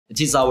it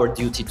is our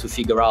duty to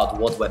figure out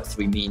what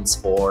Web3 means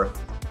for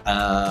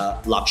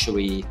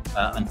luxury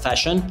and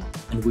fashion.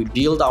 And we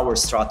build our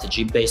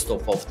strategy based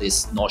off of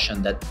this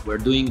notion that we're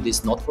doing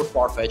this not for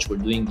Farfetch, we're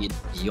doing it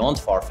beyond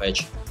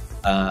Farfetch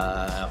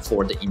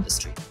for the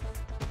industry.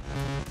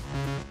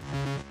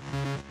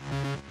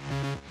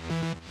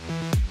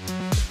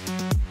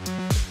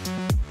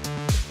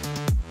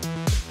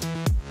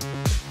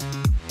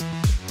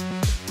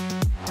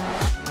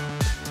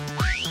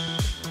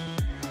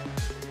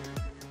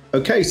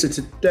 Okay, so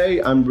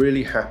today I'm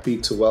really happy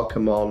to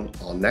welcome on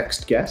our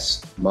next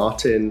guest,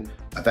 Martin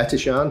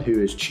Avetisyan,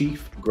 who is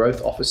Chief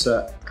Growth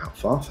Officer at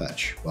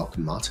Farfetch.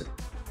 Welcome, Martin.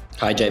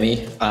 Hi,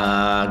 Jamie.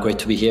 Great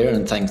to be here,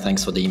 and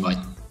thanks for the invite.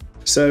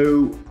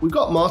 So we've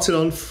got Martin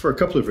on for a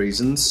couple of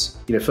reasons.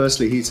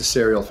 Firstly, he's a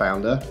serial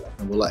founder,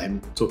 and we'll let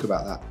him talk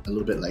about that a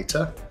little bit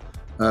later.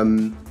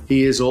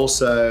 He is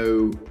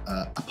also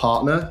a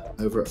partner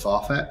over at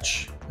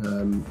Farfetch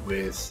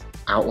with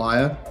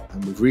Outlier,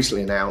 and we've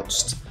recently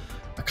announced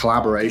a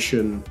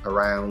collaboration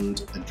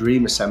around a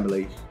Dream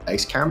Assembly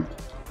base camp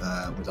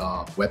with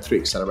our Web3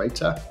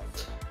 Accelerator,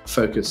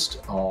 focused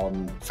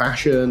on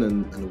fashion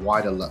and a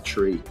wider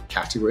luxury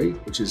category,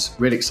 which is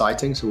really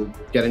exciting. So we'll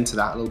get into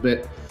that a little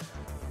bit.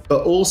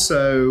 But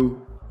also,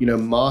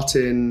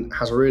 Martin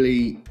has a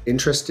really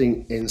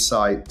interesting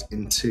insight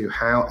into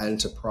how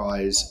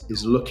enterprise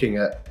is looking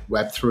at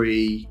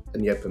Web3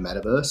 and the Open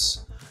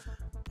Metaverse.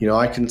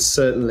 I can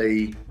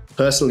certainly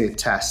personally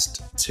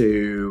attest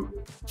to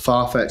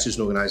Farfetch as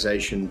an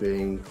organization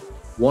being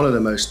one of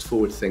the most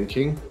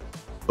forward-thinking,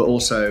 but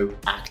also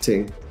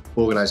acting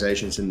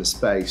organizations in the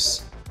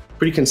space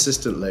pretty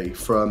consistently,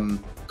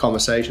 from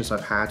conversations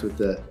I've had with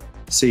the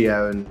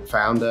CEO and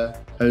founder,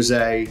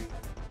 Jose,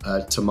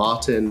 to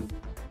Martin,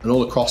 and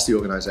all across the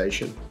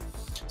organization.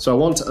 So I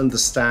want to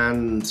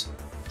understand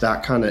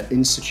that kind of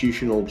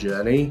institutional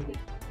journey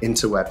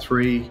into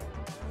Web3,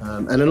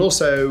 and then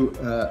also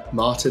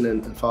Martin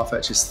and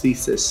Farfetch's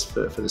thesis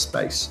for the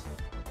space.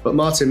 But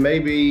Martin,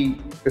 maybe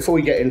before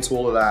we get into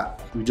all of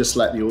that, we just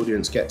let the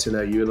audience get to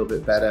know you a little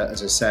bit better.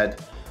 As I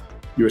said,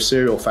 you're a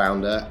serial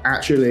founder,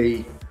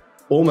 actually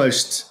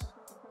almost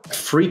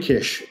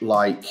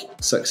freakish-like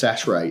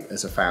success rate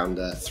as a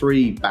founder,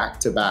 3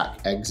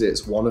 back-to-back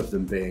exits, one of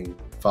them being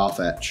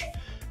Farfetch.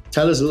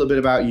 Tell us a little bit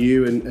about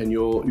you and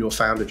your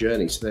founder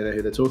journey so they know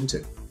who they're talking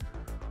to.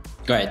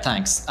 Great,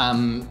 thanks. I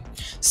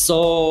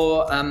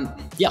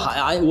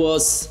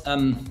was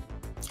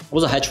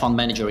a hedge fund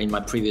manager in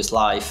my previous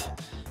life.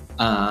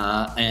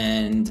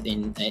 And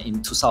in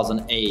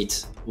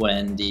 2008,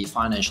 when the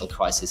financial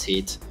crisis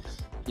hit,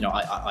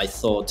 I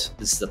thought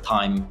this is the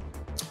time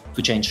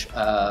to change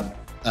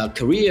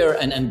career.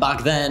 And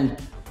back then,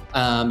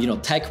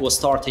 tech was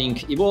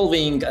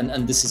evolving.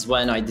 And this is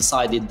when I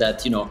decided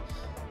that,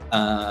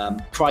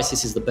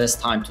 crisis is the best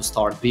time to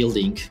start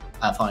building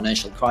a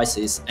financial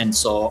crisis. And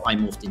so I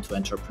moved into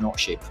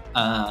entrepreneurship.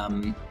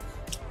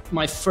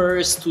 My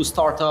first 2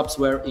 startups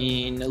were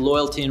in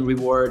loyalty and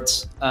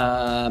rewards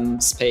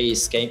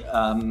space,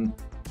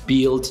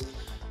 built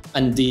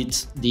and did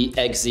the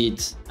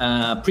exit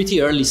pretty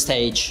early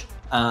stage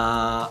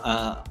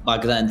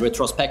back then.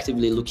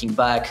 Retrospectively, looking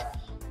back,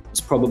 it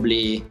was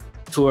probably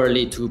too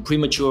early, too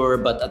premature,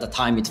 but at the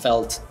time it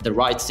felt the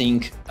right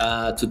thing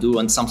to do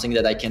and something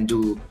that I can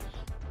do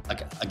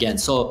again.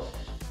 So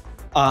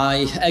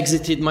I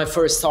exited my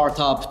first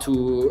startup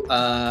to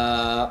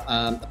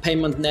a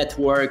payment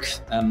network,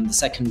 the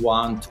second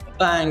one to a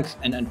bank,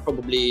 and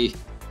probably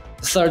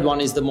the third one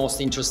is the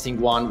most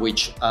interesting one,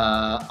 which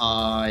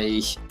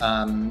I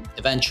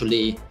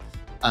eventually,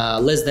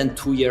 less than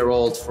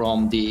 2-year-old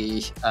from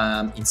the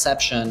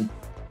inception,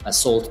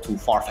 sold to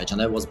Farfetch,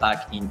 and that was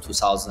back in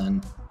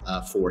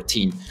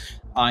 2014.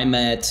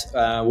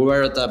 We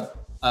were at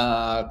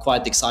a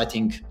quite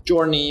exciting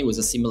journey with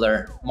a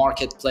similar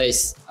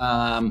marketplace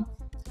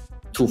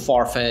to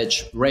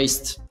Farfetch,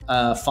 raised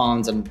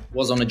funds and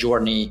was on a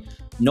journey,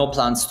 no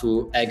plans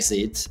to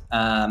exit.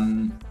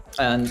 And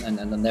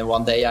then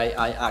one day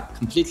I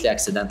completely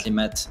accidentally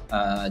met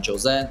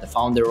Jose, the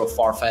founder of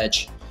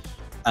Farfetch.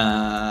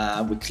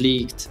 We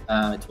clicked.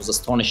 It was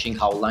astonishing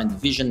how aligned the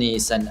vision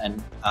is,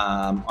 and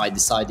I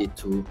decided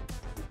to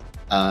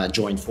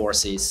join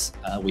forces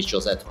with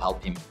Jose to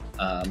help him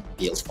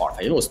build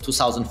Farfetch. It was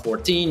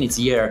 2014, it's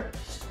year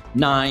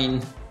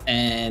 9.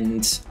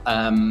 And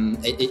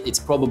it's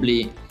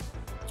probably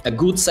a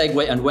good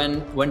segue. And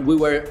when we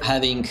were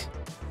having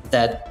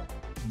that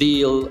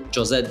deal,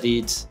 Jose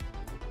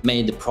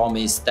made the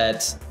promise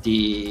that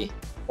the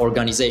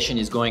organization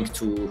is going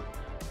to,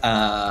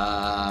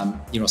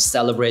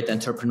 celebrate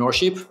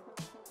entrepreneurship,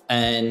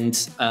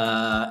 and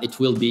it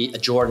will be a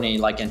journey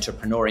like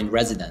entrepreneur in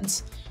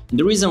residence. And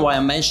the reason why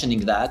I'm mentioning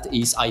that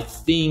is I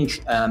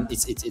think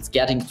it's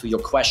getting to your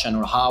question,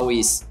 or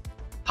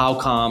how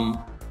come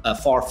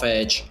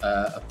Farfetch,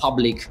 a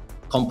public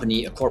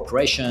company, a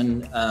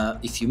corporation,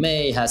 if you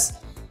may, has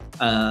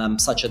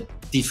such a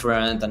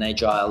different and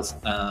agile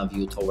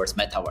view towards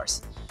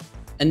Metaverse.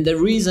 And the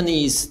reason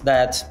is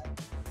that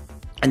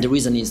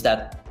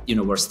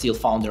we're still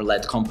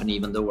founder-led company,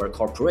 even though we're a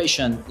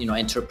corporation.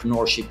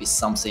 Entrepreneurship is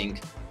something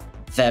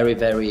very,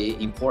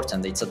 very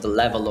important. It's at the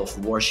level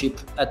of worship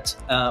at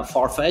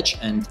Farfetch,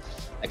 and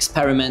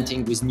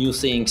experimenting with new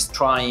things,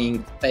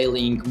 trying,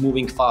 failing,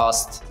 moving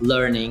fast,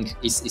 learning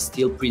is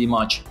still pretty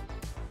much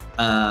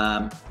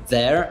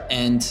there.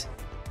 And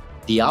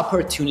the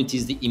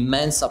opportunities, the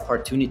immense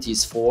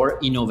opportunities for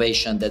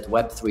innovation that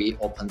Web3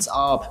 opens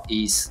up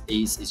is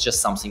just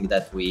something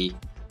that we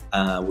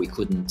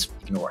couldn't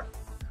ignore.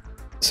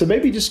 So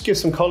maybe just give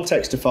some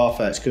context to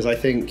Farfetch, because I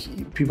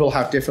think people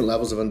have different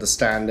levels of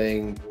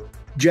understanding,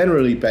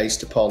 generally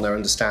based upon their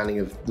understanding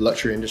of the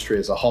luxury industry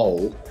as a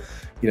whole.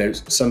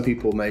 Some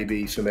people may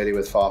be familiar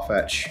with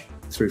Farfetch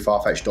through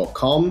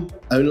farfetch.com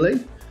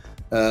only.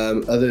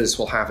 Others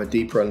will have a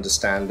deeper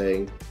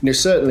understanding.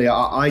 Certainly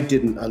I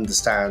didn't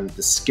understand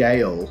the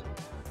scale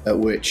at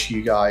which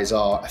you guys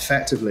are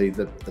effectively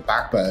the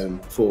backbone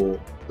for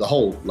the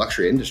whole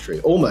luxury industry,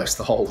 almost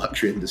the whole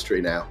luxury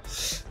industry now.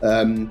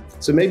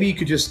 So maybe you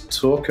could just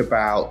talk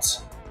about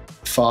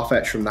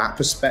Farfetch from that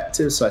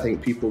perspective, so I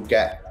think people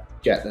get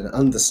an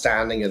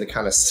understanding of the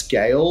kind of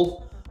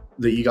scale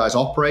that you guys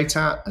operate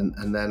at,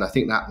 and then I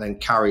think that then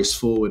carries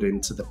forward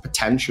into the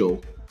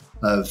potential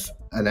of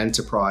an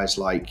enterprise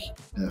like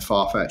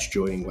Farfetch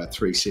joining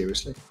Web3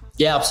 seriously.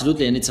 Yeah,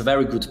 absolutely. And it's a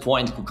very good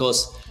point,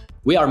 because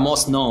we are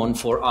most known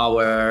for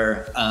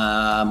our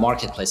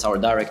marketplace, our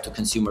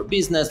direct-to-consumer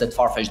business, that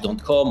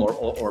farfetch.com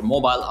or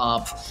mobile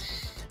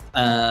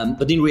app.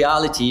 But in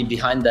reality,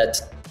 behind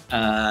that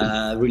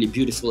really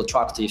beautiful,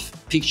 attractive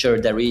picture,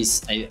 there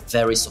is a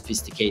very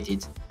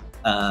sophisticated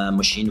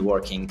machine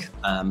working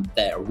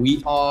there.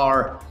 We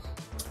are,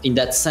 in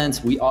that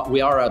sense, we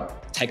are a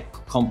tech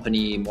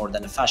company more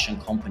than a fashion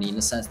company, in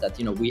the sense that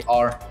we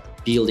are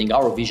building.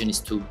 Our vision is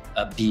to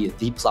be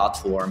the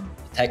platform,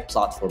 tech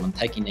platform, and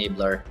tech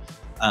enabler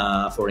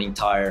for the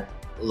entire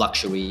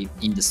luxury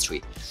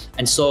industry.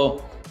 And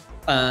so,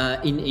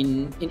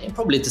 in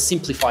probably the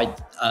simplified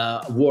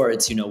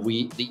words,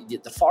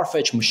 the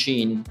Farfetch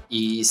machine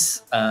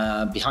is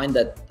behind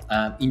that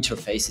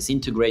interface is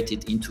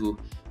integrated into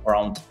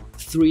around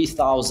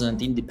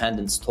 3,000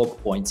 independent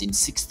stock points in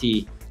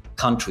 60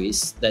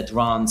 countries that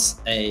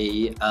runs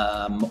a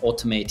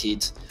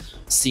automated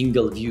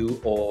single view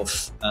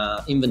of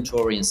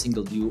inventory and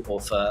single view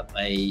of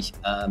a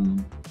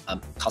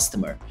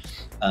customer.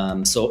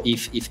 So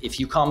if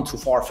you come to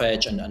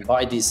Farfetch and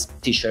buy this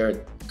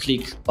t-shirt,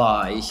 click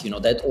buy,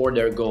 that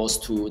order goes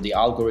to the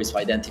algorithm,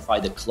 identify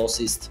the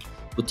closest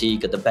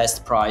boutique at the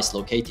best price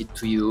located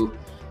to you,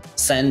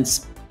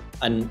 sends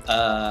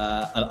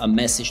a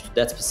message to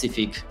that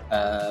specific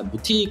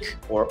boutique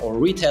or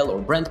retail or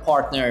brand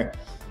partner,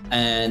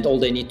 and all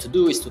they need to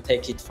do is to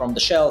take it from the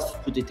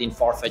shelf, put it in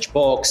Farfetch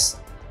box,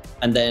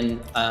 and then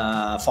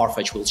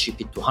Farfetch will ship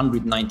it to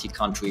 190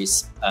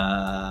 countries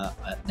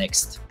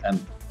next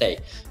day.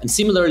 And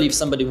similarly, if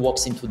somebody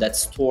walks into that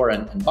store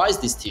and buys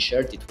this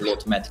t-shirt, it will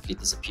automatically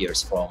disappear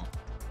from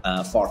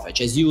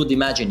Farfetch. As you would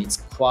imagine, it's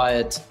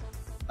quite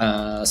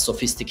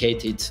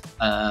sophisticated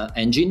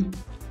engine.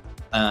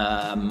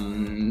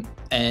 And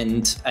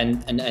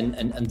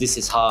this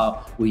is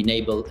how we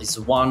enable, is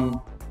one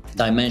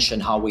dimension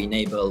how we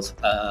enable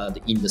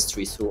the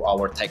industry through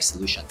our tech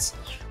solutions.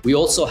 We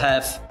also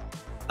have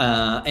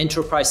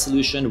enterprise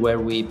solution where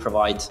we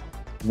provide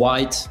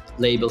white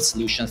label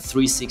solution,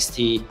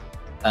 360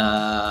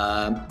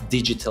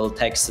 digital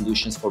tech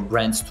solutions for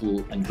brands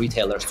and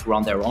retailers to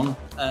run their own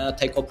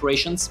tech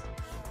operations.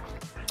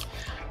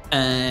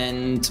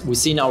 And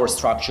within our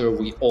structure,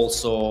 we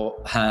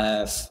also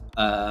have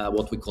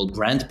what we call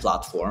brand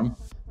platform.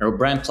 Our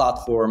brand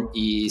platform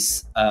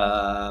is,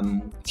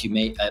 if you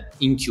may, an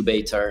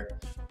incubator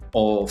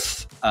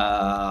of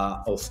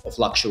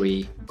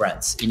luxury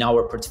brands. In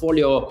our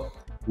portfolio,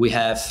 we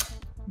have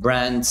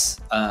brands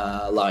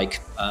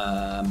like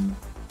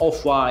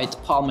Off-White,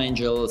 Palm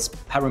Angels,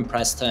 Heron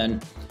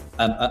Preston,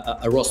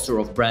 a roster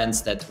of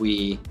brands that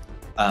we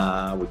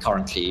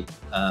currently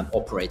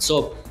operate.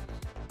 So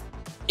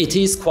it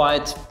is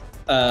quite,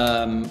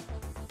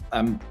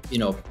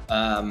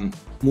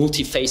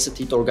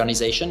 multifaceted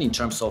organization in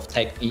terms of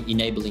tech,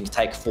 enabling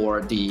tech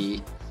for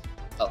the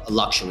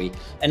luxury.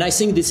 And I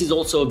think this is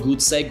also a good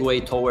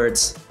segue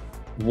towards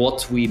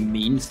what we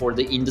mean for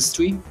the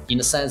industry, in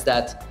a sense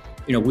that,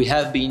 we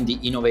have been the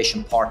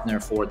innovation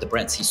partner for the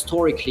brands.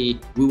 Historically,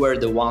 we were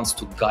the ones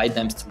to guide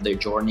them through their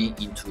journey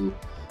into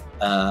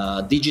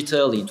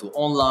digital, into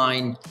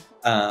online.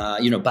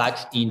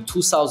 Back in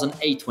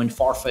 2008, when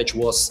Farfetch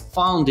was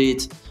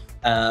founded,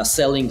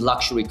 selling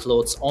luxury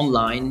clothes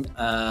online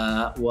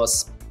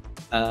was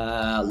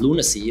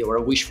lunacy or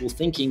wishful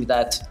thinking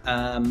that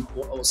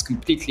was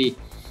completely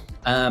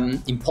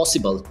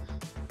impossible.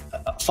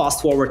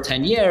 Fast forward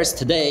 10 years,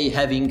 today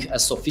having a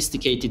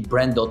sophisticated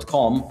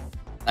brand.com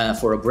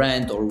for a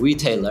brand or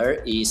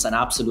retailer is an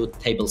absolute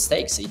table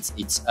stakes.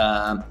 It's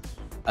part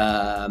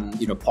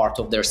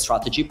of their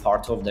strategy,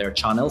 part of their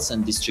channels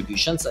and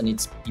distributions, and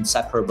it's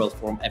inseparable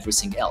from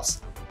everything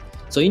else.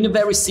 So in a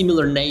very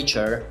similar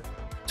nature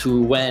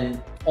to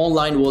when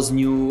online was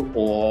new,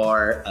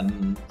 or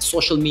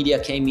social media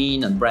came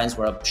in and brands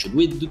were, should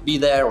we be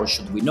there or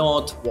should we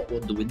not?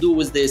 What do we do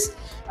with this?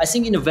 I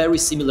think in a very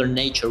similar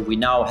nature, we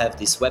now have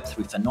this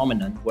Web3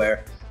 phenomenon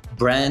where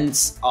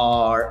brands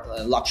are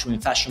luxury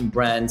and fashion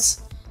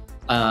brands.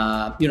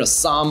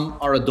 Some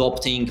are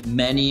adopting,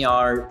 many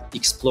are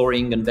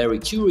exploring and very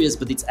curious,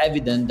 but it's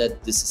evident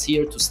that this is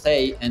here to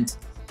stay. And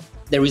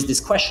there is this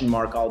question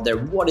mark out there.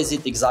 What is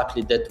it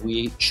exactly that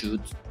we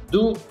should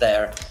do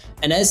there?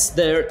 And as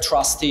their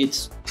trusted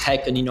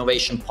tech and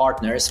innovation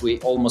partners, we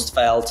almost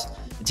felt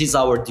it is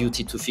our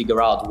duty to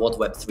figure out what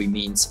Web3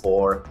 means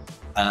for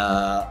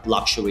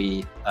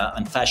luxury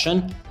and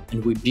fashion.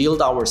 And we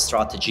build our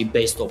strategy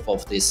based off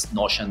of this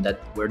notion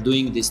that we're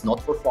doing this not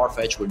for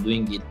Farfetch, we're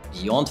doing it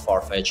beyond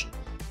Farfetch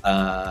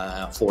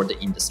for the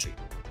industry.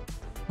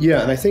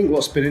 Yeah, and I think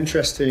what's been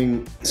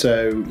interesting,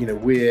 so,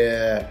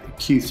 we're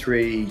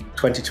Q3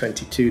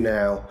 2022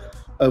 now.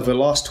 Over the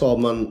last 12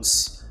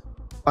 months,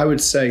 I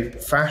would say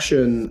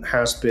fashion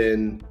has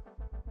been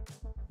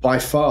by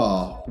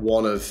far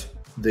one of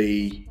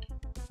the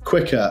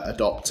quicker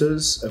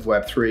adopters of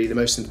Web3, the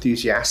most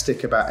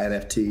enthusiastic about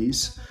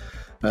NFTs.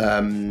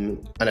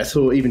 And I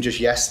thought even just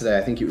yesterday,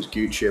 I think it was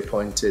Gucci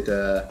appointed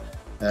a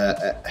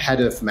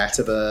head of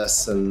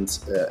Metaverse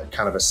and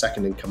kind of a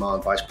second in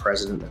command vice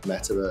president of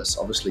Metaverse.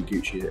 Obviously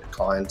Gucci, a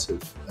client of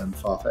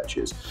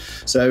Farfetch's.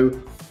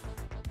 So,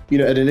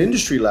 at an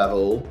industry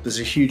level, there's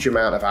a huge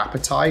amount of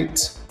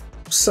appetite,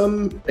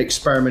 some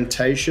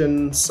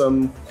experimentation,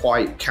 some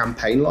quite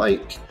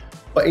campaign-like,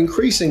 but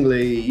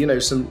increasingly,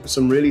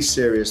 some really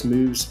serious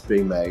moves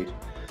being made.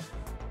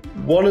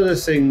 One of the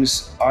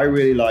things I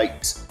really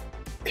liked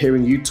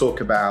hearing you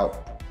talk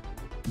about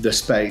the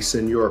space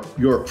and your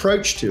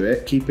approach to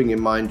it, keeping in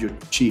mind your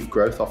chief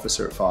growth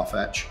officer at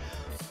Farfetch,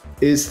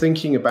 is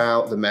thinking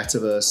about the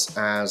metaverse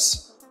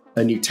as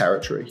a new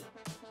territory.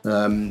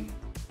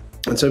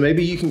 And so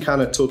maybe you can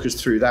kind of talk us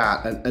through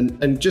that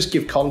and just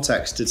give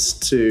context as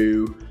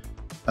to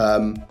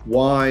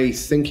why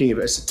thinking of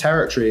it as a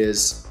territory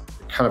is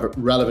kind of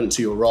relevant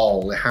to your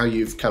role and how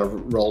you've kind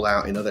of rolled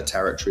out in other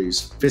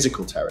territories,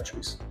 physical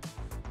territories.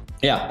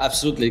 Yeah,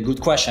 absolutely.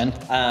 Good question.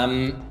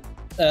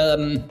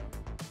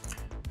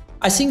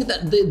 I think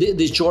that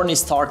this journey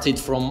started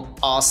from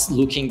us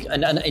looking,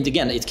 and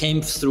again, it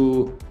came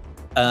through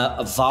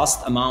a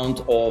vast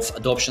amount of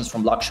adoptions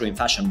from luxury and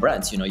fashion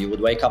brands. You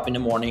would wake up in the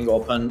morning,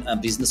 open a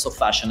business of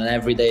fashion, and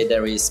every day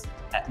there is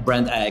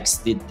brand X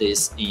did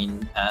this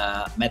in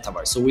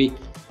Metaverse. So we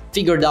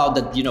figured out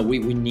that we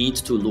need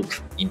to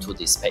look into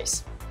this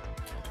space.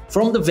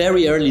 From the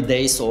very early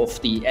days of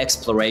the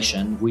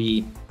exploration,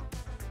 we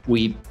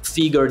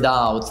figured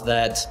out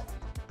that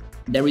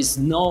there is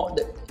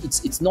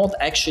it's not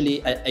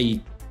actually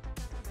a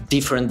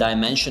different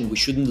dimension. We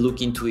shouldn't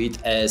look into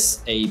it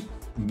as a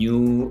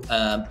new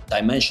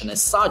dimension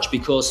as such,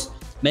 because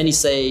many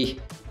say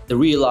the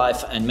real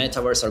life and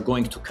metaverse are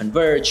going to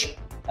converge.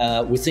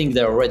 We think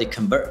they're already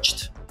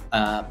converged.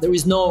 There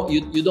is no,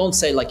 you don't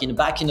say, like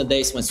back in the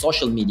days when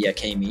social media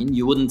came in,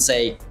 you wouldn't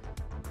say,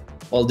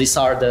 well, these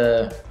are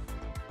the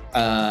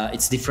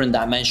it's different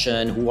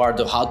dimension,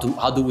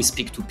 how do we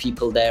speak to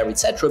people there,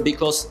 etc.,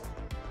 because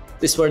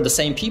these were the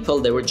same people.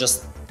 They were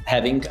just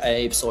having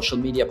a social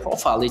media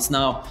profile. It's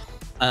now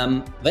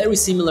very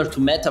similar to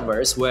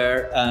Metaverse,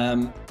 where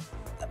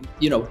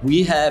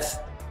we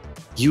have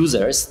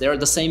users. They are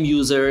the same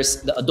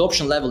users. The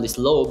adoption level is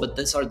low, but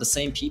these are the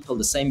same people,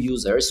 the same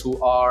users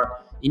who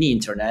are in the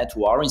internet,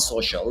 who are in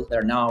social.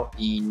 They're now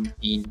in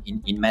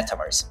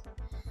Metaverse.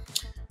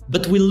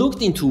 But we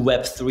looked into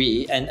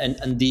Web3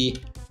 and the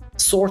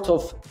sort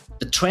of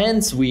the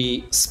trends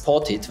we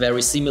spotted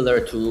very similar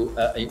to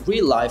in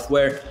real life,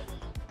 where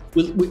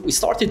we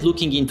started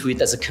looking into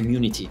it as a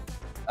community,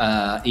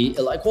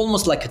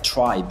 almost like a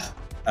tribe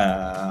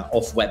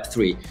of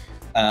Web3.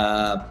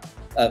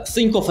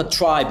 Think of a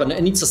tribe,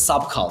 and it's a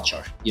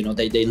subculture.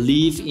 They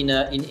live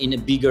in a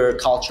bigger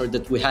culture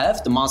that we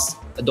have. The mass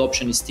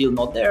adoption is still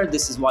not there.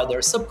 This is why they're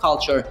a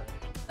subculture,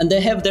 and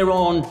they have their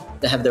own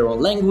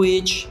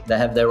language. They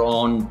have their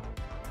own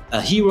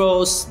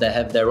heroes. They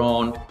have their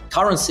own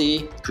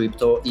currency.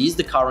 Crypto is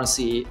the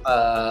currency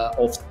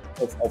of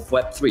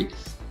Web3.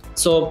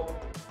 So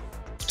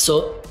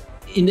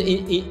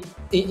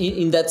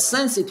in that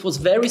sense, it was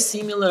very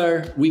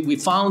similar. We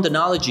found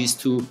analogies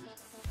to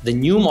the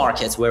new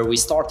markets where we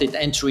started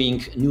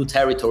entering new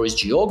territories,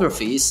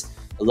 geographies,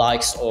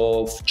 likes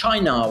of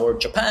China or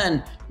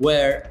Japan,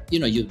 where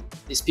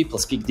these people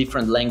speak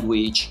different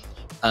language.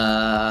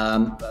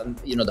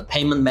 The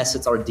payment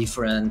methods are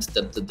different.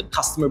 The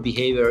customer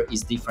behavior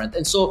is different,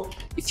 and so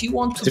if you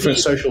want to different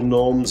social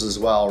norms as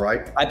well,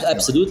 right?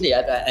 Absolutely,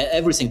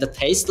 everything. The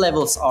taste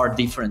levels are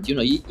different.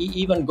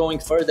 Even going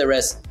further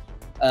as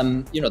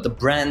the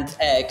brand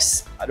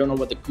X. I don't know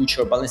what the Gucci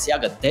or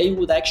Balenciaga. They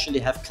would actually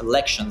have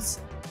collections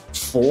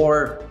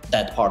for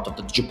that part of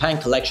the Japan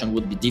collection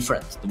would be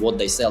different than what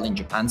they sell in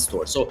Japan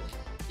store. So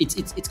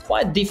it's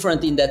quite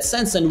different in that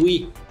sense. And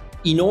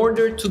in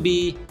order to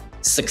be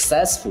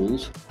successful,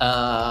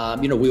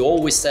 we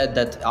always said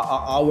that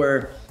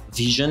our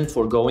vision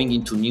for going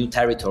into new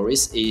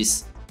territories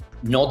is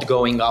not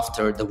going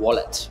after the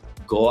wallet,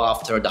 go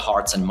after the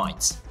hearts and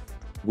minds.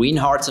 Win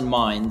hearts and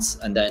minds,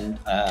 and then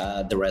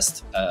the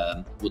rest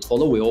would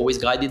follow. We always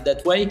guided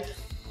that way.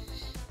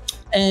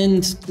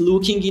 And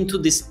looking into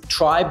this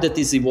tribe that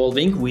is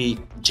evolving, we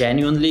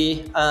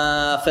genuinely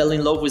fell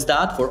in love with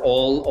that for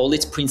all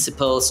its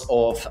principles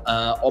of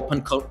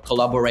open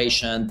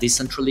collaboration,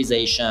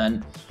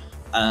 decentralization,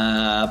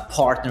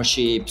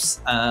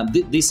 partnerships.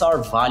 These are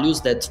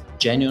values that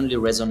genuinely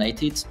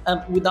resonated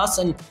with us.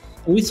 And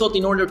we thought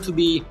in order to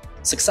be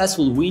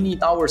successful, we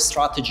need our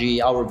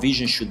strategy, our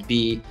vision should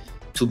be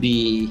to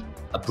be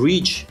a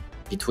bridge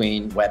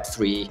between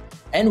Web3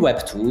 and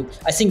Web2.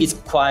 I think it's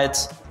quite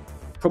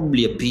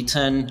probably a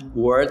beaten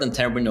word and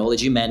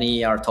terminology.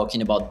 Many are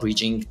talking about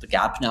bridging the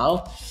gap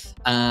now.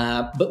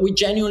 But we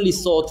genuinely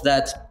thought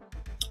that,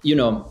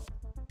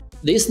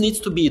 this needs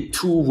to be a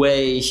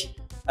two-way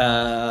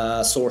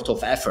sort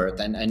of effort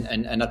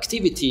and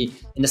activity,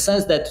 in the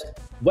sense that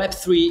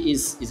Web3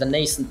 is a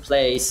nascent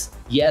place.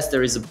 Yes,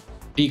 there is a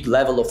big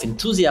level of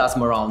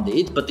enthusiasm around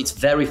it, but it's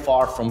very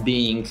far from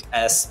being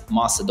as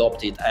mass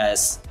adopted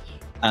as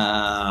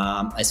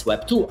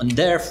Web2. And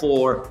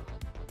therefore,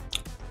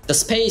 the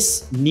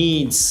space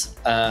needs,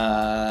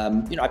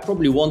 I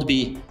probably won't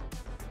be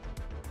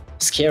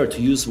scared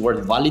to use the word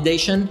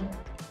validation,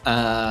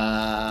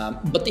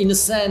 but in a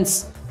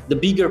sense, the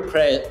bigger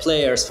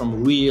players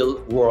from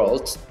real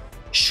world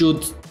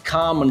should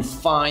come and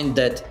find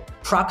that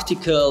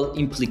practical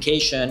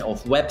implication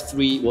of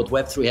Web3, what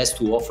Web3 has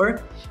to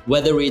offer,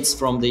 whether it's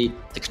from the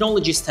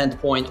technology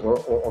standpoint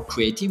or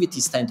creativity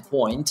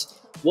standpoint.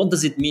 What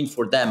does it mean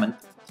for them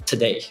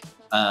today?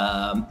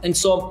 And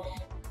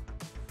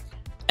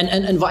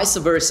vice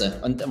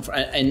versa.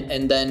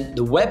 And then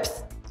the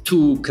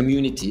Web2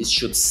 communities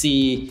should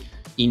see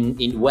in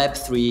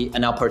Web3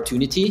 an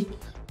opportunity.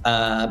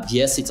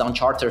 Yes, it's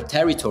uncharted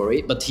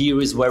territory, but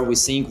here is where we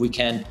think we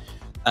can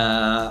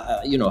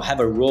have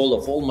a role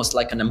of almost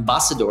like an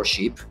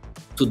ambassadorship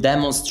to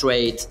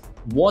demonstrate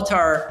what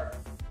are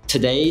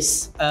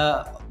today's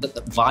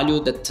the value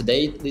that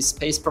today this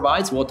space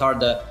provides, what are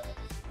the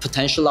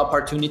potential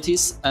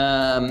opportunities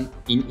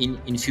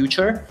in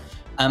future.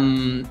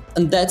 And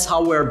that's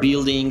how we're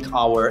building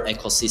our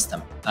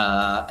ecosystem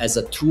as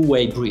a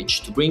two-way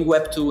bridge to bring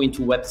Web2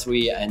 into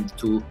Web3 and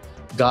to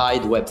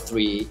guide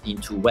Web3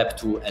 into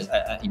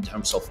Web2 in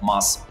terms of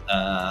mass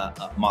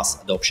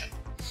adoption.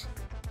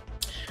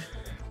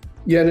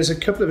 Yeah, and there's a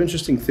couple of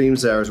interesting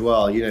themes there as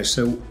well.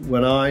 So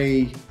when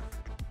I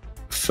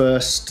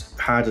first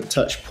had a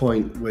touch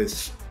point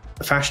with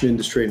the fashion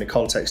industry in the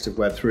context of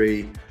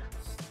Web3,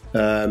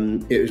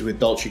 it was with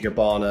Dolce &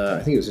 Gabbana.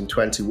 I think it was in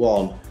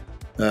 21.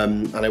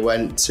 And I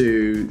went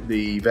to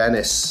the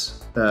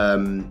Venice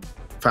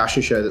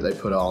fashion show that they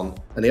put on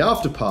and the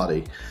after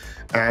party.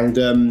 And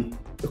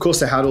of course,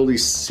 they had all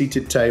these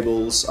seated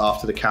tables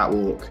after the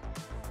catwalk.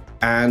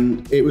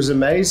 And it was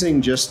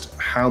amazing just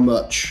how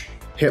much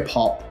hip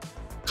hop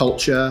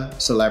culture,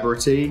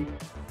 celebrity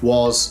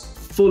was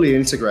fully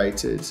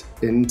integrated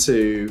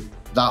into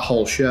that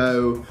whole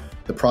show,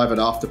 the private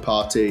after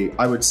party.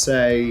 I would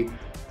say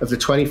of the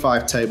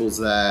 25 tables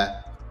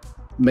there,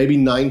 maybe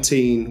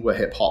 19 were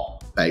hip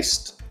hop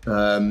based.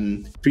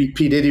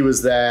 P. Diddy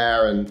was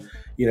there, and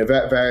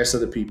various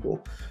other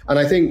people. And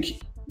I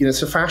think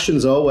so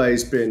fashion's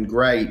always been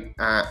great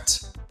at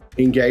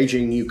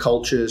engaging new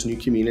cultures, new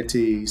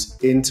communities,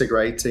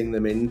 integrating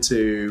them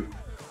into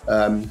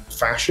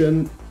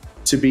fashion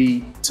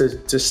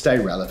to stay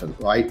relevant,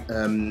 right?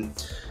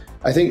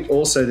 I think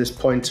also this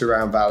point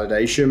around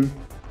validation,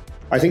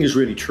 I think is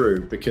really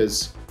true,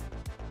 because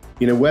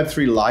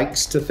Web3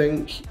 likes to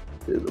think,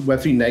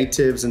 Web3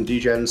 natives and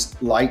degens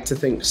like to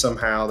think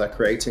somehow they're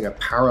creating a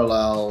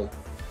parallel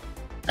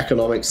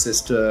economic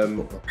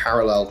system or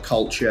parallel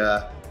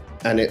culture,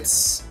 and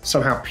it's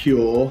somehow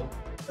pure,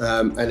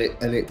 and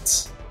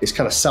it's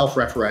kind of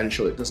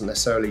self-referential. It doesn't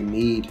necessarily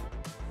need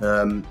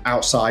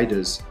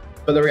outsiders.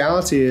 But the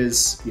reality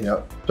is,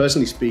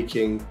 personally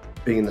speaking,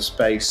 being in the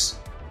space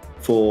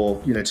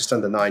for just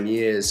under 9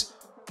 years,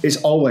 is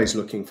always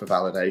looking for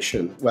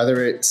validation,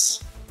 whether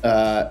it's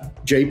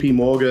JP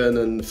Morgan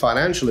and the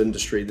financial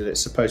industry that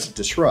it's supposed to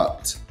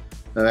disrupt.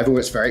 And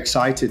everyone gets very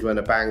excited when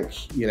a bank,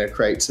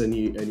 creates a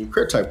new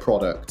crypto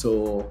product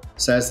or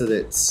says that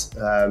it's,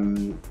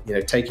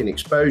 taking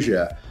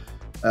exposure.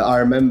 I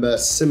remember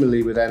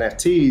similarly with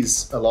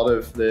NFTs, a lot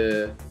of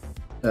the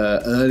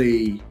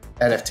early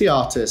NFT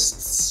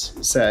artists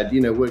said,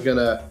 we're going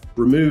to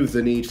remove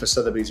the need for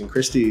Sotheby's and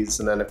Christie's.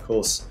 And then, of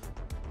course,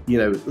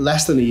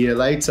 less than a year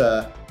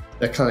later,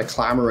 they're kind of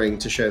clamoring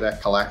to show their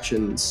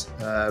collections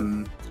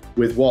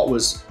with what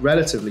was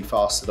relatively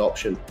fast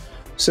adoption.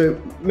 So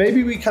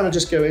maybe we kind of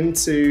just go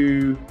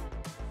into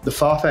the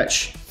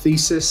Farfetch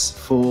thesis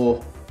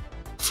for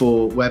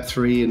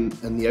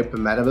Web3 and the Open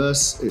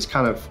Metaverse. It's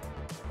kind of,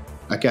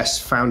 I guess,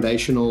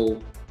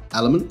 foundational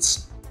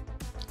elements.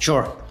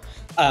 Sure.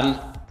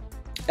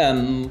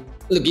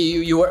 Look,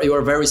 you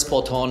are very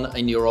spot on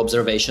in your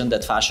observation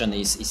that fashion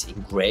is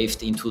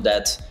engraved into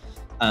that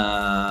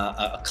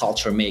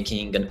culture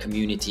making and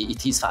community.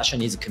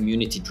 Fashion is a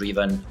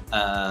community-driven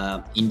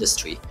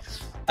industry.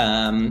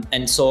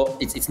 And so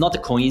it's not a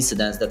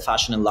coincidence that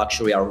fashion and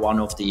luxury are one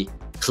of the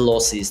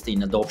closest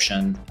in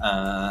adoption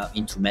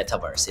into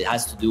metaverse. It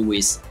has to do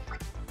with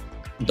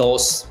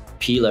those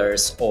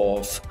pillars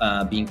of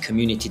being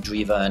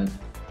community-driven,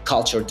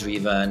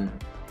 culture-driven,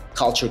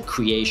 culture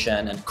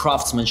creation and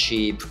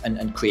craftsmanship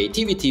and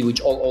creativity,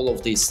 which all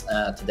of this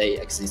today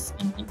exists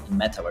in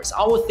metaverse.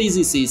 Our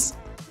thesis is,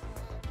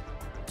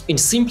 in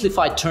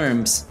simplified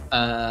terms,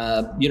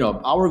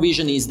 our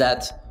vision is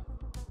that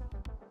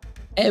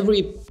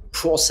every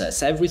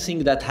process,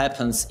 everything that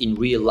happens in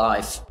real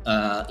life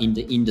in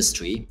the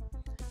industry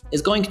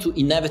is going to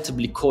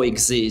inevitably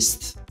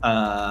coexist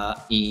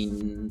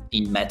in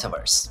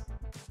metaverse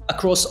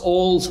across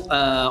all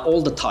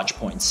the touch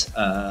points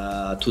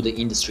to the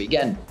industry.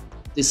 Again,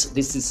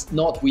 this is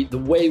not the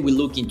way we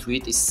look into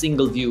it is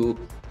single view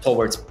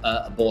towards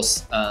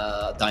both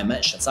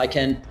dimensions. I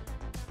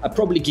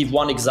probably give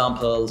one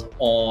example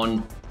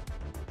on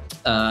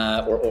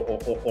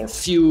or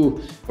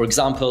few. For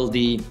example,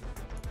 the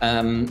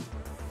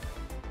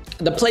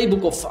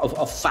playbook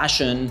of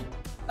fashion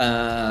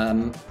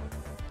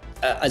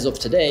as of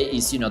today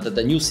is, that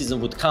the new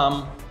season would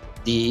come,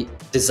 the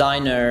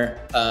designer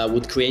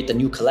would create a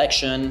new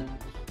collection,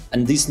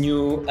 and these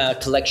new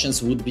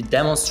collections would be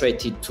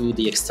demonstrated to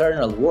the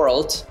external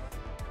world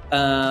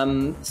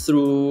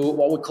through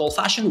what we call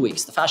fashion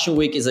weeks. The fashion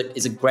week is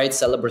a great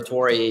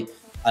celebratory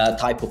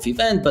type of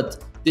event,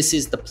 but this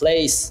is the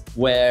place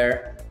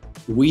where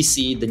we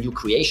see the new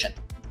creation.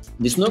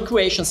 These new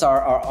creations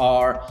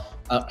are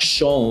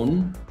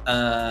shown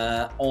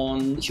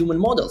on human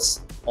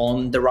models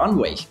on the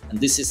runway, and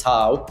this is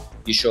how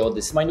you show,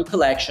 this is my new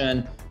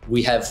collection.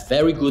 We have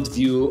very good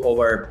view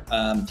over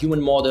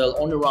human model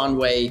on the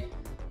runway,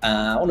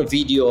 on the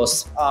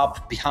videos,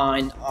 up,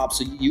 behind, up.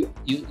 So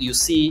you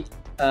see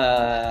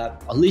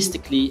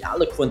holistically,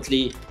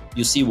 eloquently,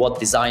 you see what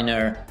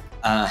designer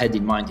had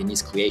in mind in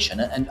his creation.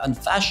 And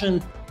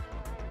fashion,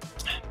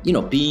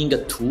 being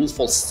a tool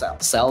for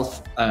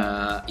self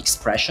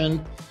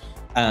expression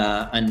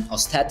and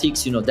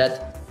aesthetics,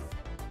 that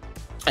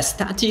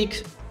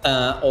aesthetic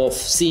of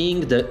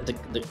seeing the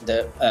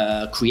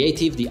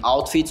creative, the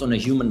outfits on a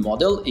human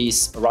model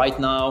is right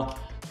now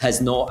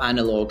has no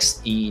analogs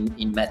in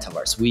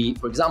metaverse.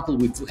 For example,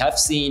 we have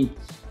seen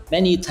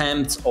many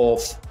attempts of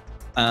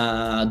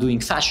doing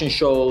fashion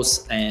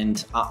shows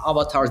and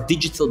avatars,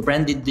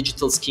 branded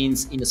digital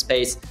skins in a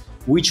space,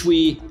 which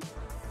we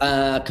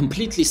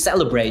completely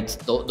celebrate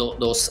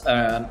those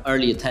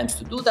early attempts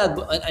to do that.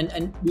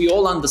 And we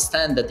all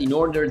understand that in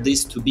order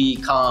this to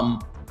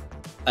become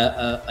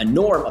a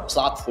norm, a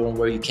platform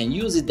where you can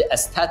use it, the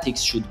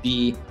aesthetics should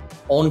be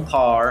on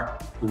par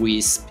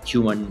with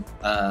human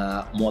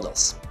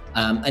models.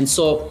 And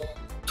so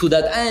to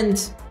that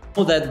end,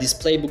 that this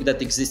playbook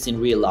that exists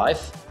in real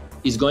life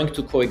is going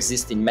to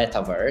coexist in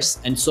metaverse.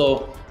 And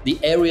so the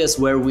areas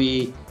where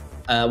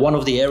one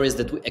of the areas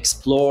that we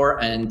explore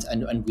and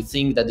we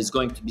think that is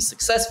going to be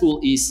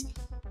successful is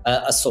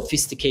a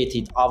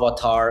sophisticated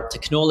avatar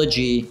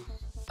technology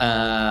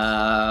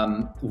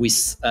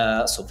with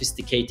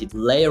sophisticated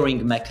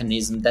layering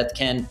mechanism that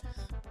can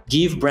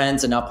give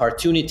brands an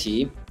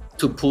opportunity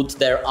to put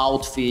their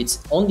outfits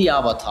on the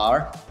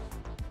avatar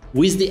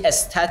with the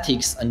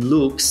aesthetics and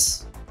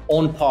looks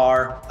on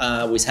par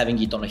with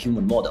having it on a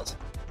human model.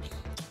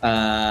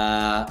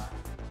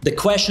 The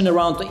question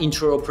around the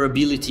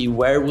interoperability,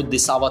 where would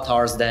these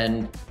avatars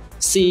then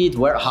sit?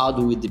 How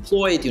do we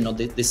deploy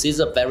it? This is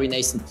a very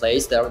nascent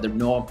place. There are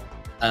no.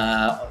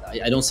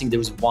 I don't think there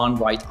is one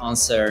right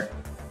answer.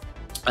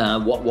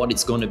 What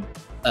it's going to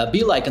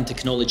be like, and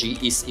technology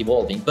is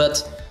evolving.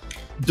 But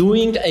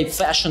doing a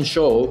fashion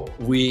show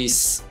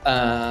with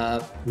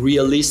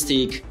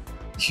realistic,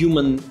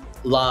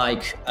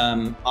 human-like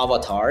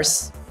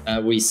avatars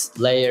with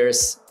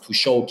layers to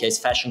showcase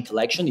fashion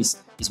collection is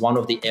one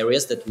of the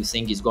areas that we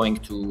think is going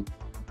to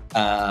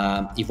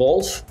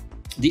evolve.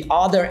 The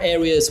other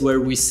areas where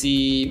we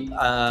see,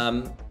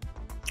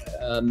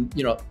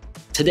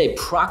 today,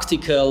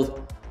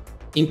 practical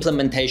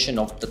implementation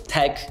of the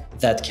tech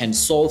that can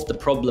solve the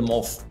problem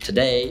of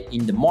today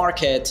in the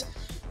market,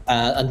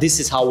 and this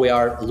is how we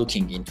are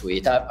looking into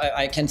it.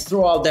 I can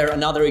throw out there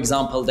another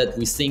example that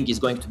we think is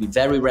going to be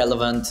very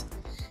relevant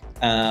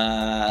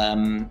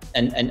and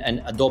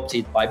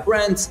adopted by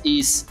brands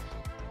is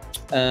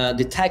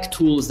the tech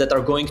tools that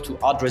are going to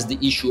address the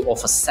issue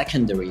of a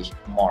secondary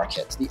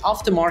market. The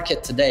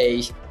aftermarket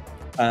today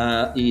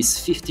is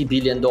 $50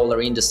 billion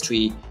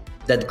industry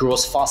that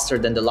grows faster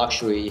than the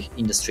luxury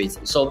industry.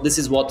 So this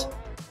is what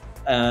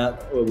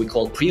we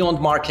call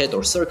pre-owned market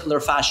or circular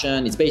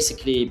fashion. It's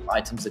basically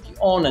items that you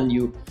own, and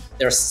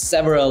there are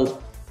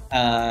several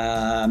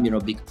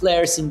big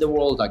players in the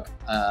world like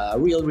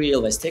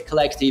Real, Estate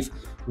Collective.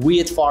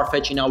 We at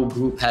Farfetch in our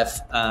group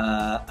have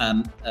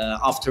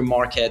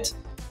aftermarket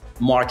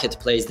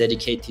marketplace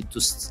dedicated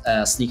to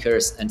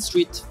sneakers and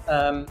street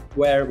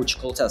wear, which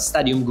calls us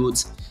Stadium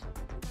Goods.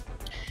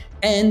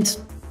 And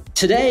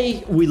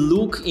Today,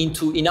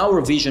 in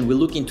our vision, we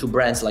look into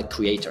brands like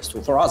curators.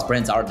 So for us,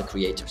 brands are the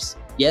creators.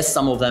 Yes,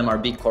 some of them are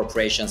big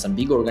corporations and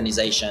big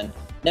organizations.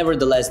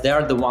 Nevertheless, they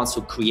are the ones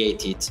who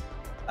created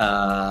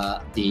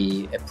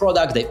the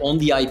product, they own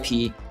the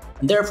IP.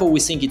 And therefore, we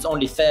think it's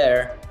only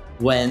fair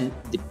when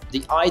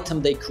the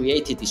item they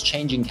created is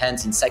changing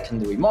hands in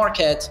secondary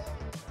market,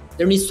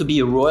 there needs to be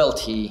a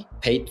royalty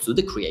paid to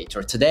the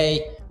creator.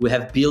 Today, we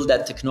have built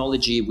that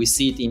technology. We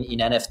see it in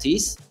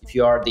NFTs. If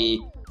you are the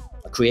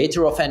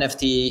creator of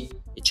NFT,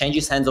 it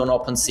changes hands on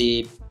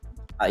OpenSea,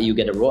 you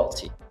get a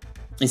royalty.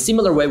 In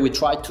similar way, we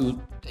try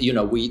to,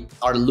 we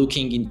are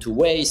looking into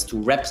ways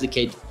to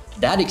replicate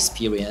that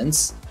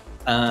experience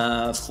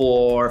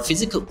for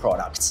physical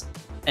products.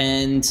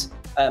 And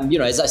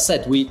as I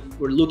said, we're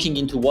looking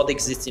into what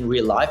exists in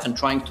real life and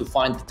trying to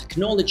find the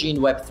technology in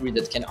Web3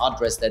 that can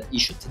address that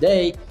issue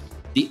today.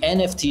 The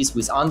NFTs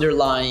with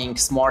underlying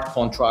smart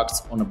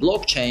contracts on a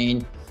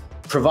blockchain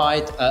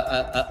provide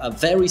a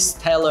very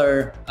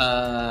stellar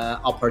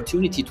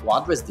opportunity to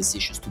address these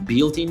issues, to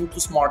build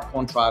into smart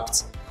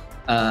contracts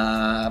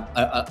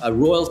a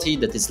royalty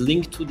that is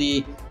linked to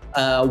the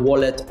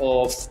wallet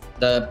of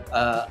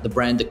the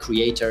brand, the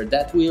creator,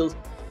 that will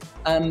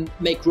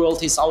make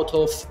royalties out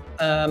of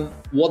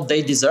what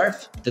they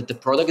deserve. That the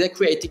product they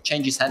created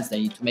changes hands, they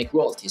need to make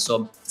royalties.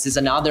 So this is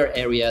another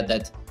area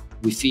that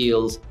we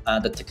feel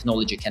the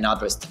technology can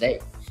address today.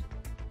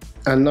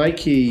 And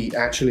Nike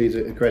actually is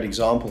a great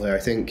example here. I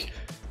think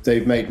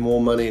they've made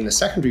more money in the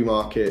secondary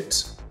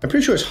market. I'm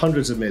pretty sure it's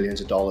hundreds of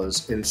millions of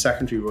dollars in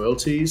secondary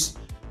royalties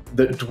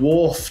that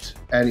dwarfed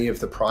any of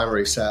the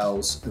primary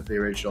sales of the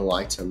original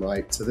item,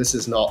 right? So this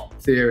is not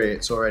theory,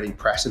 it's already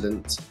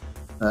precedent.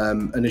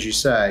 And as you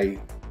say,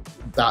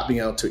 that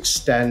being able to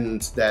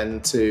extend then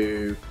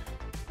to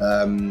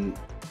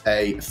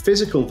a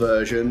physical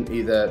version,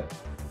 either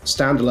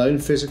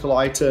standalone physical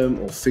item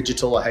or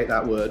phygital, I hate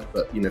that word,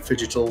 but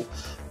phygital,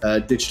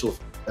 digital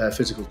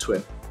physical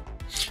twin.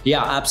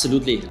 Yeah,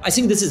 absolutely. I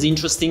think this is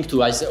interesting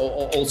to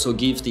also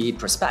give the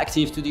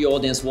perspective to the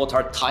audience. What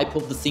are type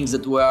of the things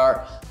that we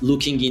are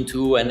looking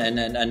into, and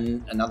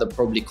another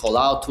probably call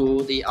out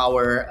to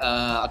our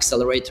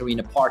accelerator in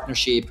a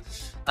partnership.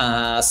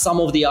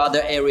 Some of the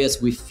other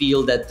areas we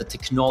feel that the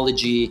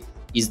technology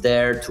is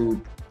there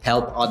to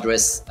help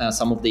address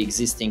some of the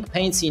existing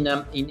pains in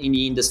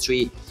the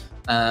industry.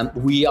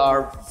 We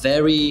are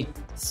very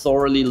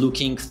thoroughly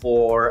looking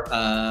for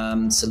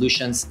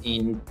solutions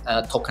in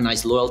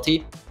tokenized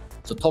loyalty.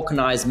 So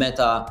tokenized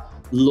meta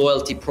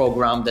loyalty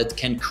program that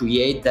can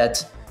create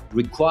that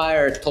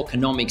required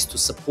tokenomics to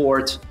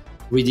support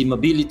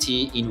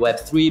redeemability in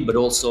Web3, but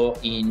also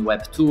in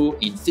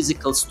Web2, in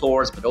physical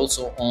stores, but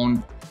also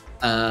on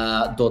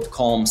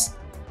 .coms.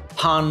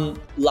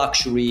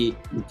 Pan-luxury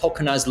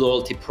tokenized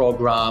loyalty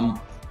program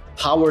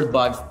powered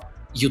by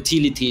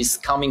utilities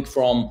coming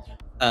from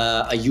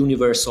a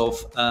universe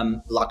of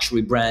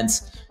luxury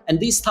brands. And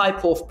these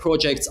type of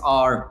projects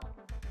are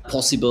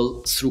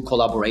possible through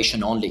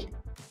collaboration only.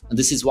 And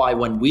this is why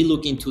when we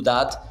look into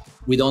that,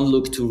 we don't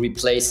look to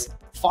replace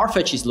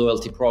Farfetch's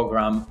loyalty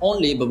program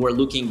only, but we're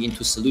looking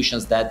into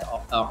solutions that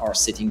are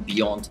sitting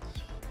beyond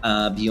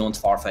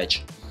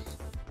Farfetch.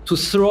 To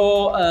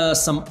throw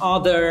some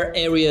other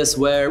areas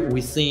where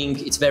we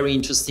think it's very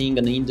interesting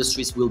and the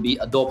industries will be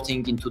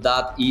adopting into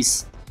that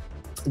is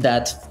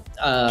that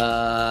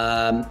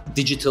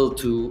digital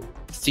to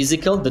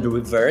physical, the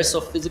reverse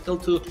of physical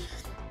to,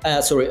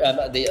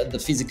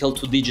 the physical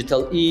to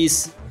digital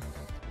is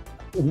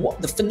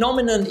the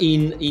phenomenon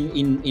in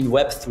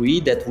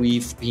Web3 that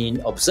we've been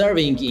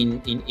observing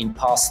in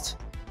past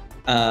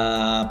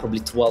probably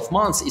 12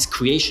 months is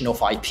creation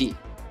of IP.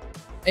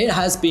 It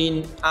has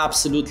been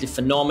absolutely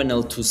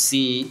phenomenal to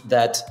see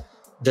that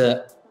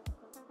the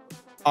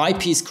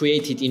IPs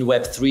created in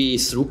Web3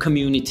 through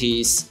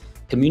communities,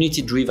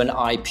 community-driven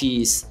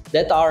IPs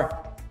that are,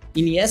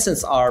 in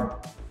essence, are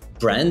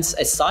brands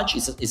as such,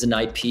 is an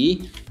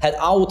IP, had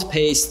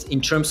outpaced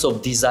in terms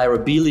of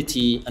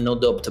desirability and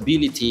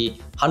adoptability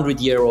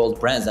 100-year-old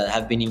brands that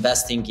have been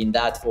investing in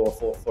that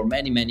for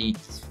many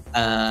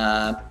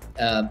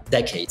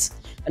decades.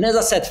 And as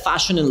I said,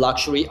 fashion and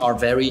luxury are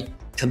very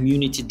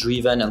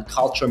community-driven and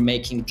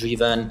culture-making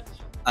driven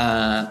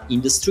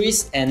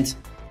industries, and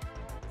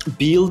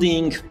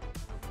building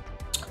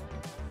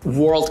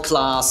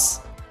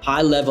world-class,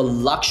 high-level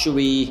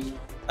luxury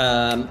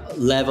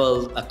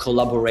level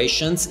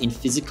collaborations in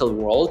physical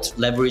world,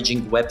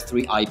 leveraging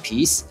Web3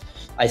 IPs,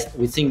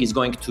 we think is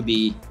going to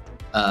be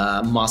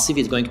massive,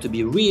 it's going to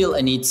be real,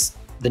 and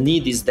the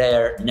need is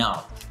there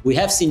now. We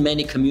have seen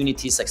many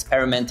communities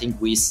experimenting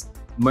with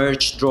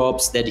merch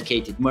drops,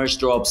 dedicated merch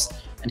drops,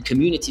 and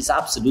communities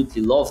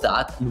absolutely love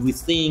that. And we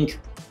think,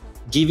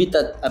 give it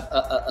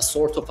a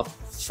sort of a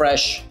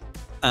fresh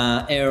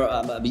air,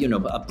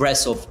 a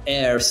breath of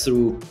air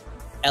through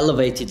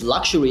elevated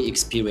luxury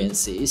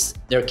experiences.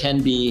 There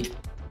can be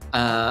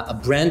a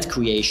brand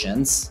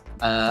creations,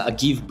 a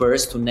give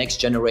birth to next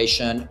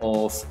generation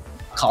of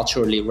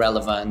culturally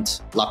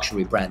relevant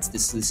luxury brands.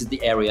 This is the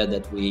area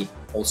that we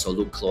also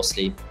look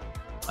closely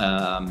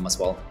as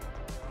well.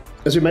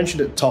 as we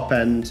mentioned at the top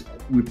end,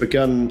 we've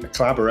begun a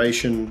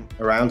collaboration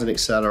around an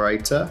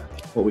accelerator,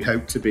 what we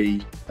hope to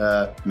be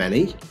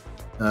many.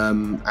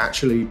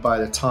 Actually, by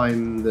the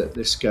time that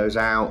this goes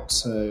out,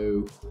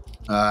 so,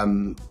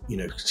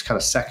 it's kind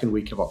of second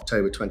week of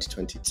October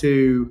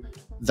 2022,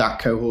 that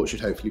cohort should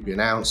hopefully be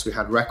announced. We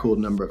had record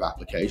number of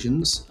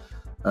applications,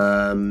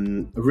 a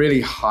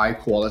really high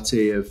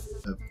quality of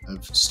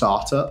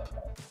startup,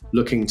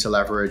 looking to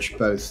leverage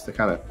both the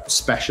kind of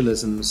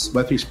specialisms,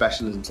 Web3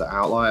 specialisms at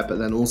Outlier, but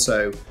then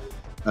also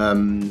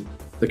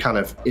the kind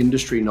of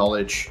industry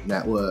knowledge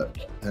network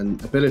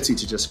and ability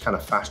to just kind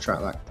of fast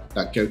track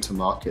that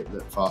go-to-market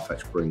that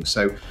Farfetch brings.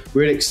 So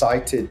really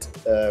excited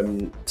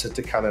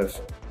to kind of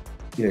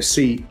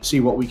see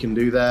what we can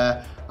do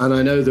there. And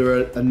I know there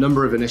are a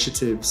number of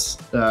initiatives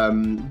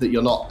that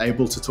you're not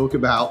able to talk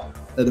about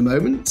at the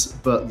moment,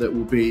 but that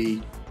will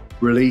be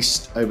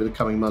released over the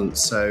coming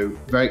months. So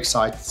very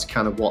excited to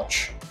kind of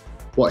watch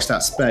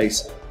that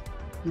space.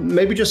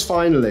 Maybe just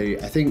finally,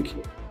 I think,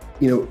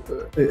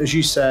 as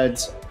you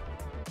said,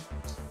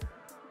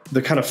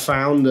 the kind of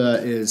founder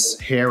is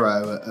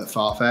hero at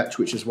Farfetch,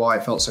 which is why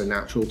it felt so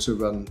natural to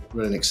run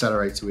an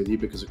accelerator with you,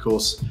 because of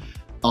course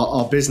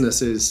our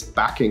business is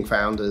backing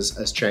founders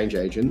as change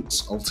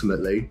agents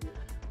ultimately.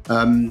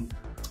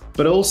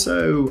 But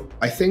also,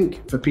 I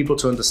think for people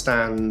to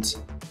understand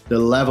the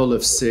level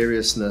of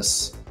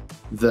seriousness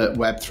that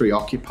Web3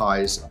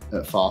 occupies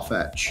at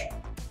Farfetch,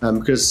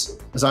 because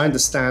as I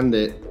understand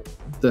it,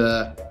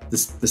 the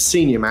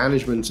senior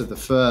management of the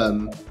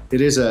firm,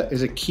 it is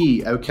a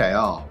key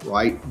OKR,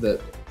 right? That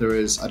there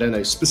is, I don't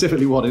know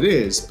specifically what it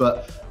is,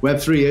 but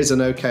Web3 is an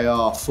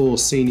OKR for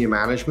senior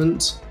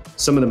management,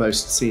 some of the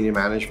most senior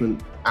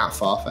management at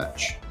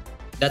Farfetch.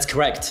 That's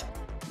correct.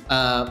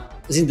 I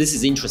think this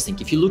is interesting.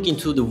 If you look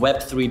into the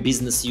Web3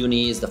 business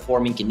units, the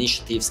forming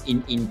initiatives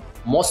in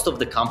most of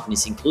the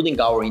companies, including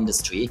our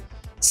industry,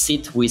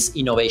 sit with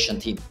innovation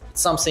team.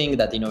 It's something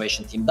that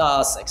innovation team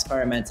does,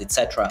 experiments,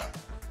 etc.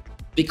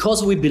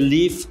 Because we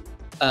believe,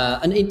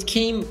 and it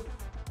came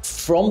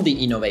from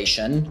the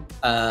innovation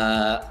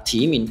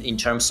team in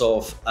terms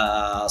of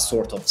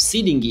sort of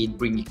seeding it,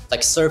 bringing,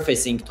 like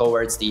surfacing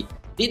towards the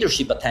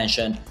leadership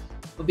attention.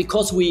 But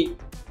because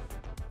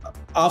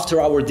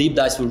after our deep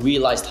dives, we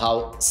realized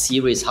how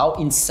serious, how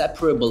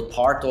inseparable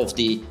part of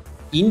the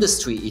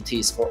industry it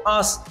is for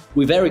us.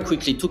 We very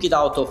quickly took it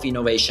out of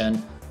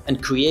innovation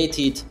and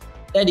created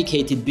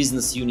dedicated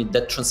business unit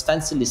that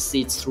transversally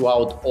sits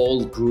throughout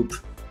all group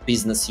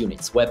business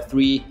units.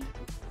 Web3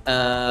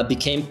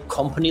 became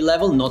company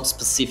level, not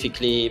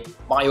specifically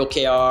my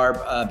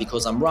OKR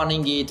because I'm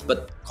running it,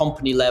 but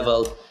company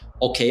level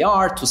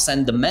OKR to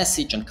send the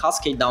message and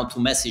cascade down to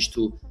message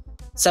to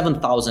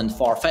 7,000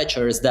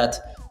 Farfetchers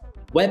that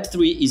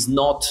Web3 is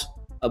not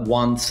a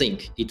one thing.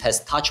 It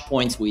has touch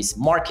points with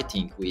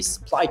marketing, with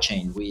supply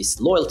chain, with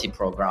loyalty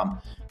program,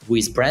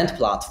 with brand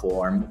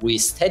platform,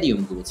 with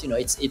stadium goods.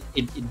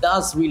 It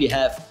does really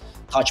have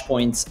touch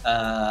points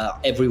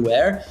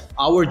everywhere.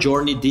 Our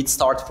journey did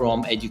start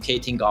from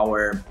educating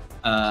our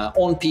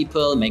own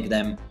people, make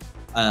them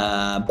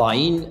buy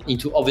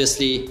into,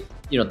 obviously,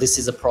 this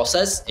is a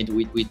process and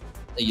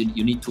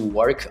you need to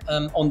work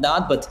on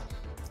that. But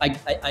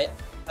I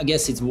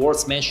guess it's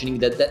worth mentioning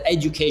that the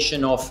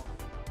education of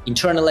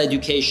internal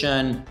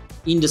education,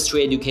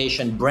 industry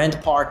education,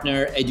 brand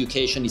partner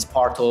education is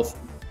part of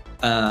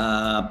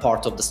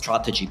the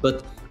strategy.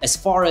 But as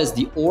far as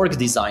the org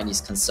design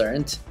is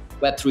concerned,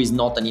 Web3 is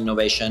not an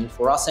innovation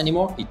for us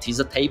anymore. It is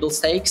a table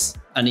stakes,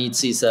 and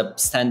it is a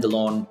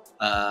standalone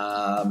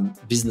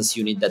business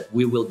unit that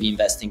we will be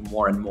investing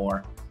more and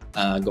more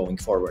going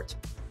forward.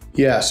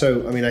 Yeah,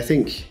 so I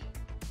think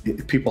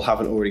if people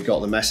haven't already got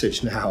the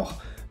message now,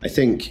 I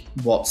think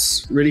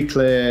what's really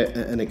clear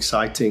and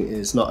exciting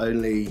is not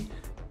only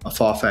a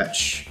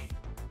Farfetch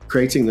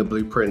creating the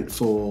blueprint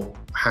for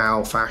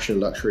how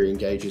fashion luxury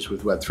engages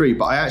with Web3,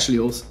 but I actually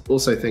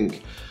also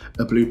think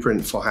a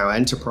blueprint for how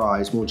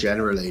enterprise more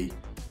generally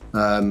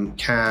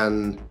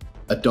can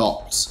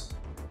adopt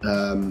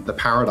the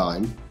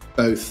paradigm,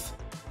 both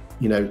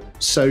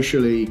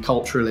socially,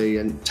 culturally,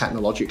 and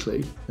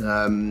technologically,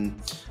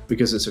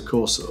 because it's of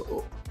course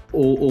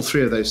all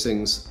three of those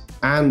things,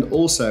 and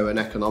also an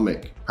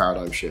economic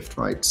paradigm shift,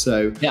 right?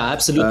 So yeah,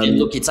 absolutely. And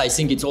look, I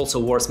think it's also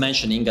worth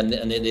mentioning, and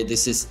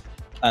this is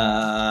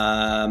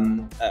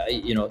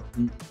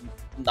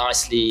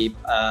nicely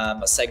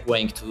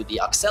segueing to the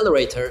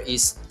accelerator,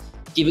 is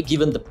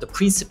given the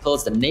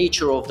principles, the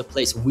nature of the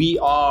place, we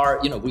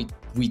are,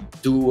 we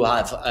do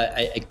have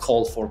a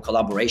call for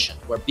collaboration.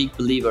 We're big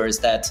believers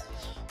that,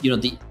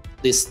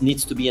 this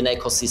needs to be an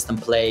ecosystem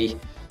play.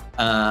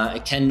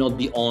 It cannot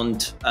be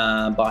owned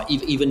by,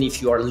 even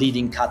if you are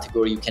leading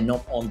category, you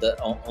cannot own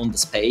the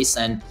space.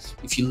 And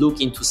if you look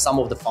into some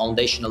of the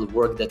foundational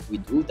work that we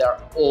do, they're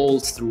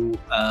all through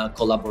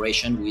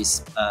collaboration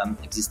with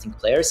existing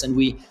players. And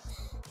we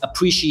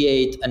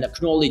appreciate and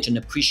acknowledge and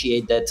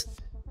appreciate that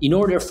in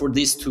order for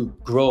this to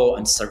grow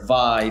and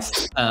survive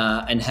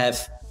and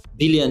have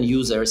billion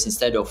users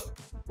instead of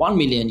 1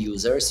 million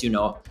users,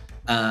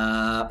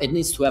 It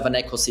needs to have an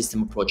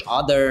ecosystem approach.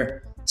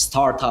 Other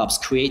startups,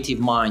 creative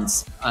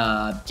minds,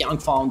 young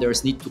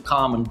founders need to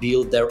come and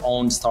build their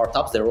own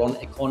startups, their own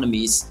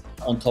economies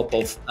on top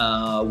of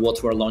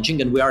what we're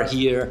launching. And we are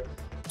here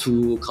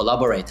to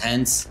collaborate.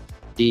 Hence,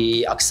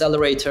 the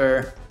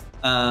Accelerator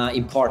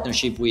in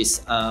partnership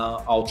with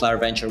Outlier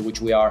Venture,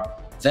 which we are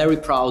very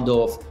proud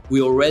of.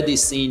 We already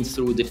seen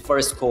through the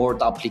first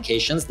cohort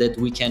applications that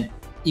we can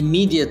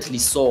immediately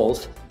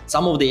solve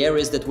some of the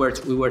areas that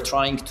we were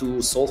trying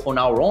to solve on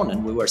our own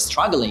and we were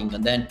struggling.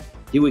 And then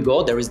here we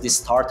go, there is this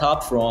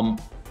startup from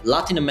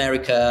Latin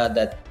America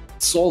that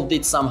solved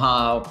it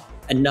somehow.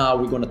 And now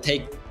we're going to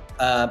take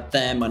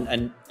them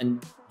and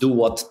do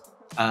what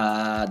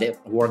the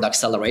word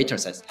accelerator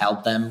says,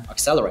 help them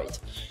accelerate.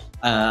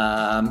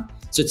 So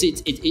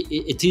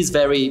it is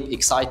very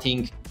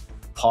exciting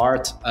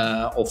part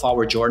of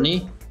our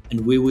journey.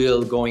 And we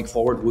will, going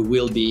forward, we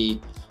will be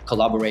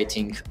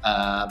collaborating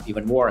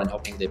even more and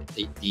hoping that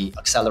the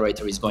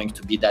Accelerator is going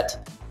to be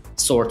that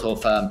sort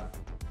of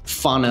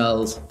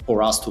funnel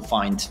for us to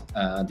find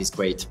these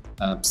great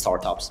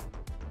startups.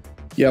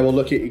 Yeah, well,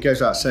 look, it goes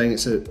without saying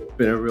it's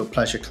been a real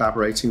pleasure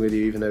collaborating with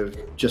you, even though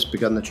we've just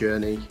begun the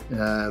journey.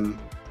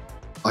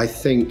 I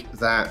think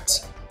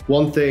that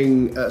one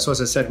thing, so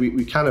as I said,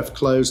 we kind of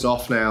closed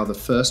off now the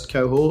first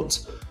cohort,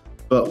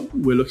 but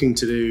we're looking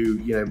to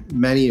do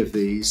many of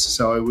these.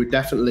 So I would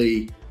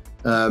definitely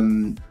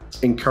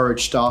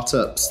encourage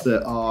startups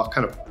that are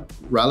kind of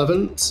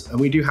relevant, and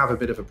we do have a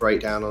bit of a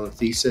breakdown on the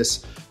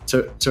thesis.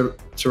 To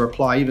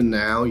reply even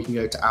now, you can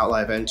go to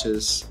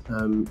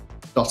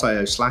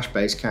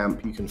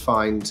outlierventures.io/basecamp. You can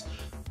find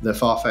the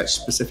Farfetch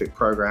specific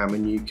program,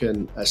 and you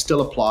can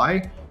still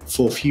apply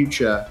for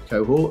future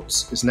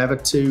cohorts. It's never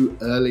too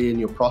early in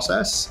your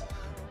process.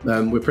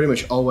 We're pretty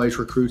much always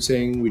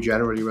recruiting. We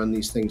generally run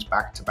these things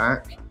back to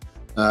back.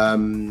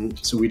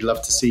 So we'd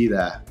love to see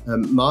there.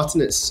 Martin,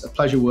 it's a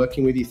pleasure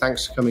working with you.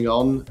 Thanks for coming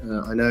on.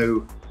 I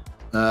know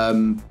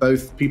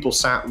both people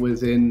sat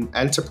within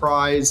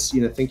enterprise,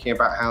 thinking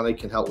about how they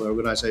can help their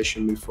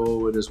organization move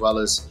forward, as well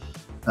as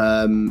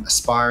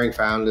aspiring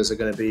founders are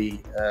going to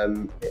be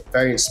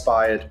very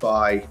inspired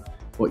by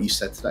what you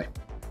said today.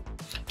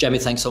 Jamie,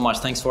 thanks so much.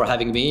 Thanks for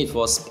having me. It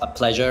was a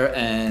pleasure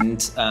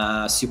and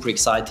super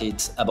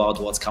excited about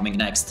what's coming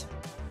next.